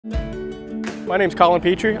My name's Collin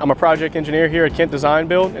Pitre. I'm a project engineer here at Kent Design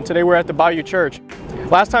Build, and today we're at the Bayou Church.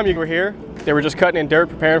 Last time you were here, they were just cutting in dirt,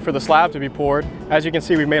 preparing for the slab to be poured. As you can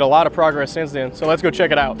see, we've made a lot of progress since then, so let's go check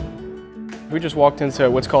it out. We just walked into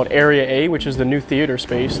what's called Area A, which is the new theater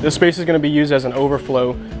space. This space is going to be used as an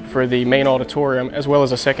overflow for the main auditorium, as well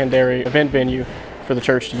as a secondary event venue for the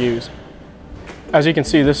church to use. As you can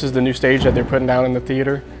see, this is the new stage that they're putting down in the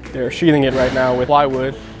theater. They're sheathing it right now with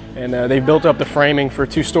plywood, and they've built up the framing for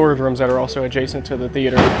 2 storage rooms that are also adjacent to the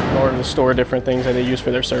theater in order to store different things that they use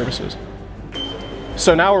for their services.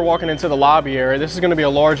 So now we're walking into the lobby area. This is going to be a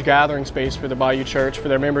large gathering space for the Bayou Church for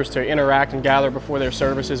their members to interact and gather before their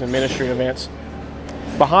services and ministry events.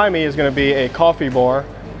 Behind me is going to be a coffee bar.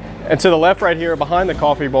 And to the left right here, behind the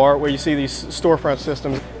coffee bar, where you see these storefront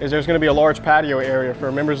systems, there's going to be a large patio area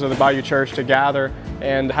for members of the Bayou Church to gather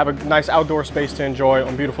and have a nice outdoor space to enjoy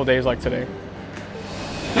on beautiful days like today.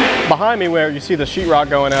 Behind me, where you see the sheetrock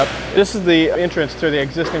going up, this is the entrance to the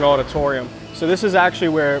existing auditorium. So this is actually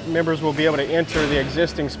where members will be able to enter the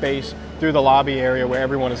existing space through the lobby area where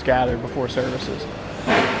everyone is gathered before services.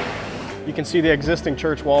 You can see the existing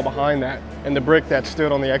church wall behind that and the brick that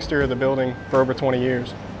stood on the exterior of the building for over 20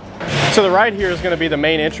 years. To the right here is going to be the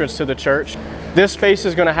main entrance to the church. This space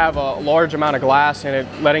is going to have a large amount of glass in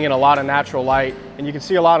it, letting in a lot of natural light. And you can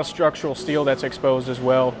see a lot of structural steel that's exposed as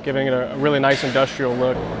well, giving it a really nice industrial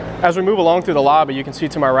look. As we move along through the lobby, you can see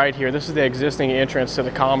to my right here, this is the existing entrance to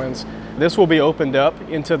the Commons. This will be opened up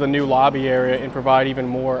into the new lobby area and provide even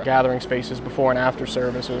more gathering spaces before and after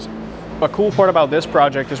services. A cool part about this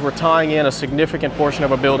project is we're tying in a significant portion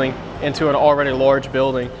of a building into an already large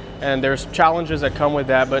building. And there's challenges that come with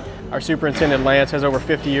that, but our superintendent Lance has over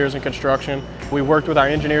 50 years in construction. We worked with our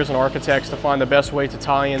engineers and architects to find the best way to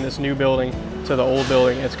tie in this new building to the old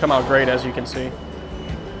building. It's come out great, as you can see.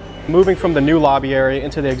 Moving from the new lobby area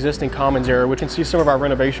into the existing commons area, we can see some of our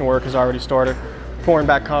renovation work has already started. Pouring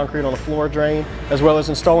back concrete on the floor drain, as well as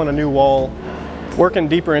installing a new wall. Working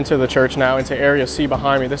deeper into the church now, into Area C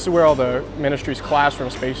behind me, this is where all the ministry's classroom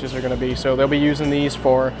spaces are going to be. So they'll be using these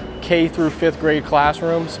for K through 5th grade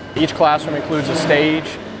classrooms. Each classroom includes a stage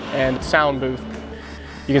and sound booth.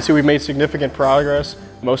 You can see we've made significant progress.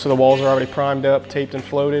 Most of the walls are already primed up, taped and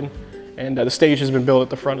floated, and the stage has been built at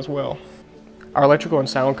the front as well. Our electrical and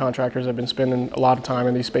sound contractors have been spending a lot of time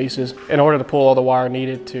in these spaces in order to pull all the wire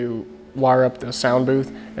needed to wire up the sound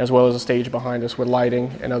booth, as well as a stage behind us with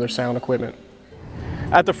lighting and other sound equipment.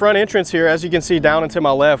 At the front entrance here, as you can see down and to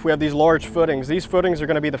my left, we have these large footings. These footings are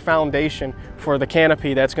going to be the foundation for the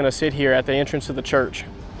canopy that's going to sit here at the entrance to the church.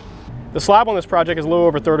 The slab on this project is a little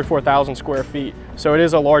over 34,000 square feet, so it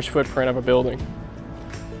is a large footprint of a building.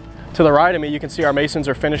 To the right of me, you can see our masons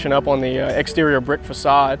are finishing up on the exterior brick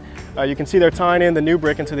facade. You can see they're tying in the new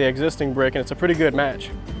brick into the existing brick, and it's a pretty good match.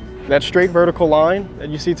 That straight vertical line that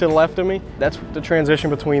you see to the left of me, that's the transition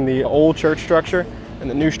between the old church structure and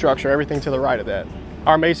the new structure, everything to the right of that.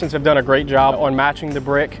 Our masons have done a great job on matching the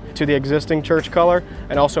brick to the existing church color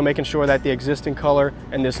and also making sure that the existing color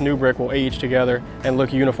and this new brick will age together and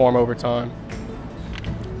look uniform over time.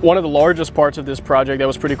 One of the largest parts of this project that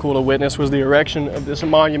was pretty cool to witness was the erection of this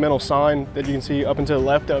monumental sign that you can see up and to the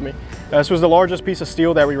left of me. This was the largest piece of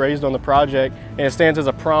steel that we raised on the project, and it stands as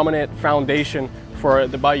a prominent foundation for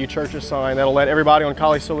the Bayou Church's sign that'll let everybody on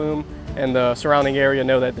Collin Pitre and the surrounding area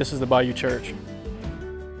know that this is the Bayou Church.